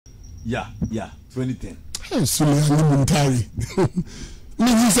Yeah, 2010. So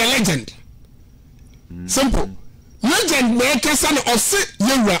he's a legend. Simple. Legend make us an or sit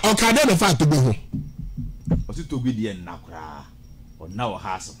you or can identify to be home. Or to be the Nakra or now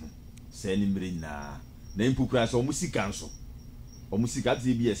has sending me na name Pukras or Music Council or Music at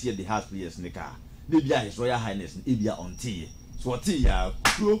CBS here the house players in the car. Maybe His Royal Highness and Ibia on tea. So what tea ya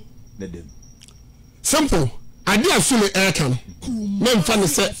crew let them. Simple. I did fully air can. Men funny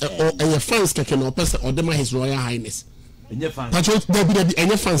say or a fans kicking or person or dema His Royal Highness. And your fans, there be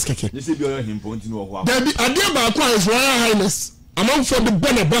any fans kicking. This is your him pointing over. There be a dear about His Royal Highness. Among for the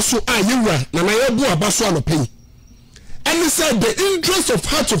Bene Basso, you were, Nanayabu Basso on a pay. And he said the interest of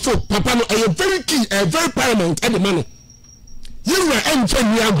heart to folk, Papa, are very key, very paramount at the money. You were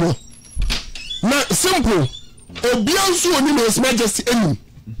entering Niagara. Now, simple. Obiansu on His Majesty Enu.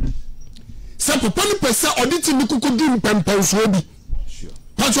 Sa papa ni pesa auditi ni kukudu mpempenso bi. Sure.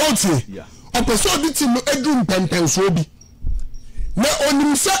 Patroti. Yeah. O pesa auditi no edu mpempenso bi. Na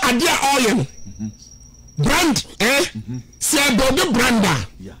onim se ade a oye no. Brand se do branda.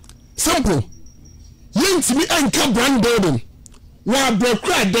 Yeah. Simple. Yentimi anka brand building. Wa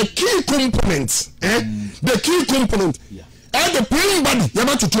brokra the key components, the key component. Yeah. And the plain body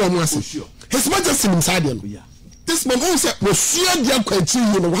yaba tutu omo ase. Sure. His Majesty inside him. Yeah. This man who said was sheer their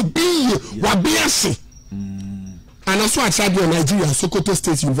criteria, wabiasi. And that's why I tried in Nigeria, Sokoto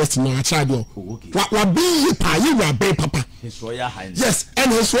State University. I tried you. Wabi pa, you were bay papa. His Royal Highness. Yes,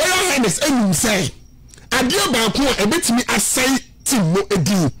 and His Royal Highness, and you say, I dear Baku, a bit me, I say, Tim, no,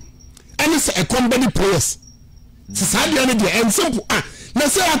 again. And it's a company players. Society and simple. Now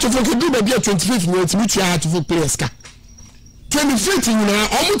say I have to forget do maybe 25th minutes, which I had to for players. 25th, you know,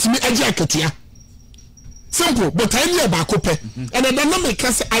 almost me a jacket here. Simple, but I near Bakope. And I don't make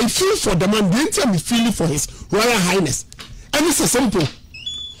us, I feel for the man, didn't tell me feeling for His Royal Highness. And it's a simple.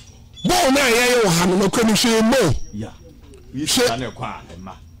 Bo na ya hand no condition more. Yeah.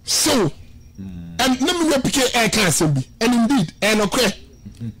 So, and let me not pick air cancer be. And indeed, and okay.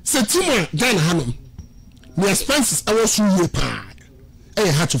 So, Timo, Ghana Hanum. My expenses I was you pa. I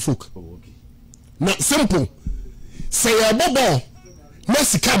had to folk. Okay. Not simple. Say a bobo.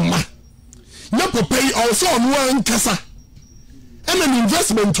 Mexican ma. No pay also on one kasa. And an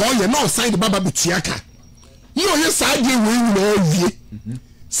investment or you no side baba bitiaka. You know yes I give we no ye.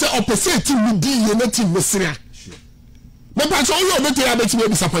 Say opposite team di ye nothing mesria. Sure. But patch all you better abet me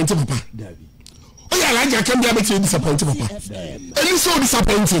disappointed papa. Dabi. Oh yeah, like I can be abet you disappointed papa. And you so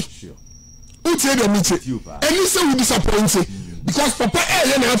disappointed. Sure. Who tell them it? And you so disappointed because papa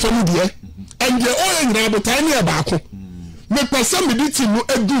eh na for me there. And the all na but tiny about. Me person me dit no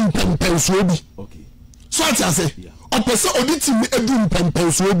edu mpempenso bi. Okay. So what I say? O person oditi me edu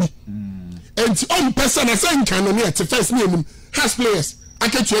mpempenso bi. And on person I say nkan no at first name has players. I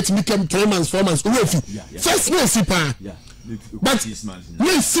can try to become 3 months 4 months. First name sipa. Yeah. But me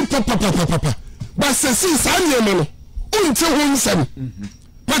sipa papa. But say sa name no. Unti ho nsem.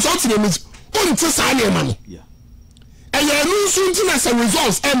 But what name is unti sa name no. Yeah. And you lose unti na some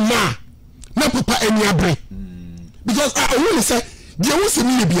results and na papa eni abre. Because I will say, there was a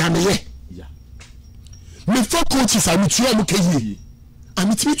million behind me. Yeah. Me for coaches, I meet you, I'm okay. I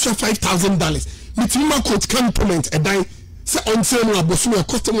meet you $5,000. Meet you, my coach can't comment a dime. Say on sale, I was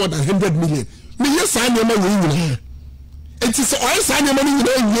cost more than 100 million. Me, yes, I know my way. It is all sign your money,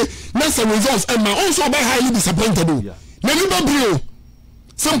 not some results, and my also by highly disappointed. Never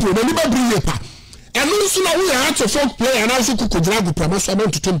simple, never bring and also now we had to folk play and also could drag the promotion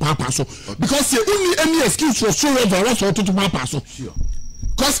to turn papa so because the only any excuse for so ever was to papa so sure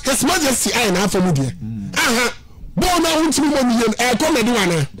because His Majesty I na for me there born now want me money and come do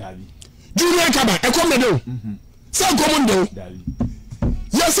one Junior Kaba e come do so come do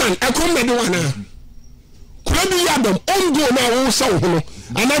yes and e come do one Kwadi Yadom on go now so ho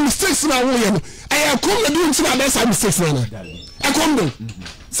and I'm mistakes now wo ye no I come do until I best mistakes now e come do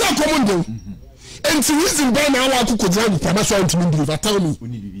so come do. And the reason why now I could drive the promotion to me, tell me.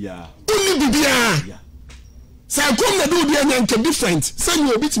 Only Bibia. So I come to do the end different. Send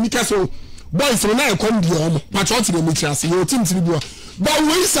you a bit because boys when I come to home, patriotic mitras, you think to do. But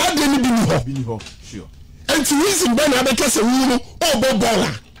we said they be sure. And the reason why I make us a rule,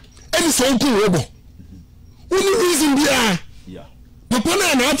 baller. And so cool. Only reason we are. Yeah. Papa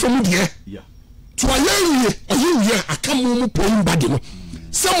and I from here. Yeah. To a year, I come home playing bad.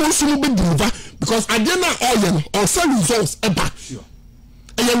 Someone should be deliver because I did not oil or some results about. Sure.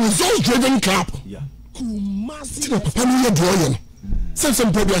 And a results driven club. Yeah. Papa no ye oil.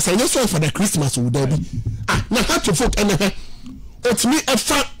 Some progress I just for the Christmas would there be. Now how to folk and it's me a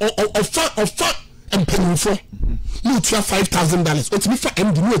fat or fat and penny for. no tua $5,000 otimi fa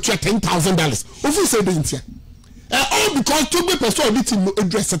MD no tua $10,000 ofu say be ntia all because Togbe person obi team no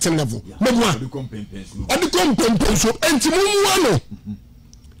address certain level mebo a odi compensation so enti mumu no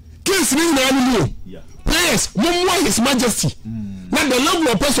case ni na ni players mumu his majesty na the level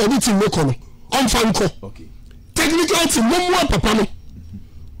of person obi team no kono on fanko technical team mumu papa no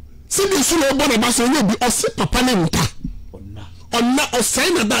see the so no bona ba so you be o se papa na nta onna o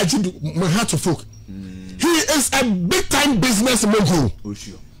sign na da jidu my heart to folk. He is a big time business mogul.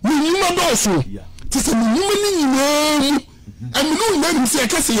 Minimum also. It's a minimum. And we know when say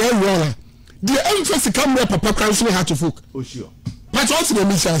kase ye rola. The emphasis come where papa council heart to folk. But also the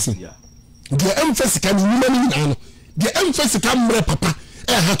mission. The emphasis come minimum. The emphasis come where papa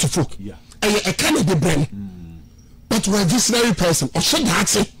heart to folk. I can't be brain. But we're a visionary person. Or should that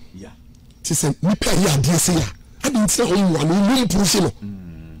say? She said, me pay ya dear say. I didn't say one push him.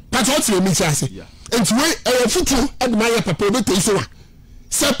 But also the mission. And to wait a future admire papa be so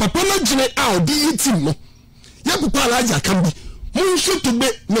say papa na gine out the team no ya papa laja can be mun should to be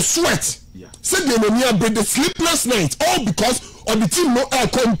no sweat say the near break the sleepless night all because of the team no air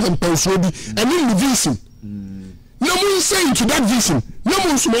compensation so be and in the vision no mun say into that vision no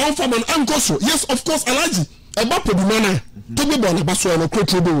mun small farm and anchor so yes of course alaji eba po bi mana to be born aba so no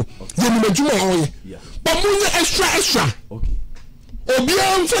crotro do ye ni majuma oye but mun extra okay obi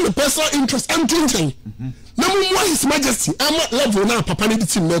am for the personal interest and thinking na mumu his majesty am level na papa ne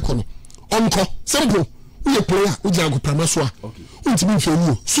team na ekono onko simple we player we jago pramaso a untimi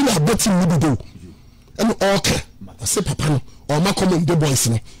mfeni so na betim ni bido and okay say papa no o ma common the boys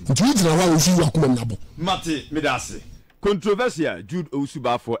no nti we jina wa we fi akoma nabo mate medase controversial Jude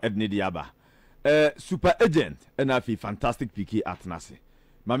Owusuba for Edne Diaba super agent and afi fantastic PK atnase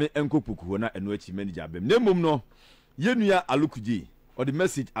mame enko poku na eno achi manager bem na mom no yenua Alukuji or the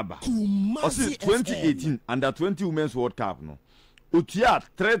message aba osi 2018 under 20 women's world cup no otua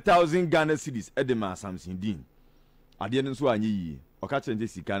 3,000 Ghana cedis edema Samson Dean ade nso anyi yi oka chende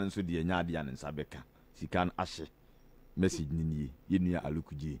sika nso de nya ade an nsa beka sika an ahye message ni nie yenua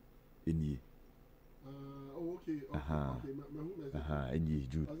Alukuji enie okay enie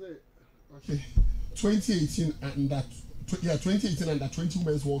Jude okay 2018 and that 2018 under 20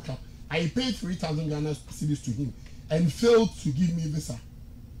 women's world cup I paid 3,000 Ghana cedis to him and failed to give me visa.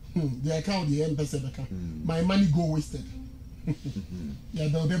 The account, the account. My money go wasted. Yeah,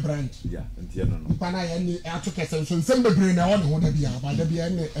 the brand. Yeah, and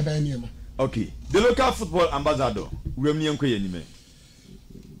okay, the local football ambassador.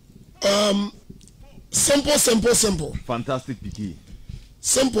 Simple. Fantastic picky.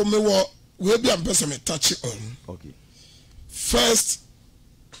 Simple. We be a person touch it on. Okay. First,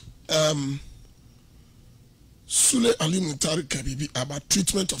 Sule Ali Mutari Kabibi about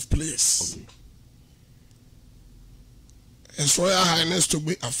treatment of players. Okay. And so Her Highness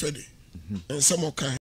Togbe Afedi and some kind.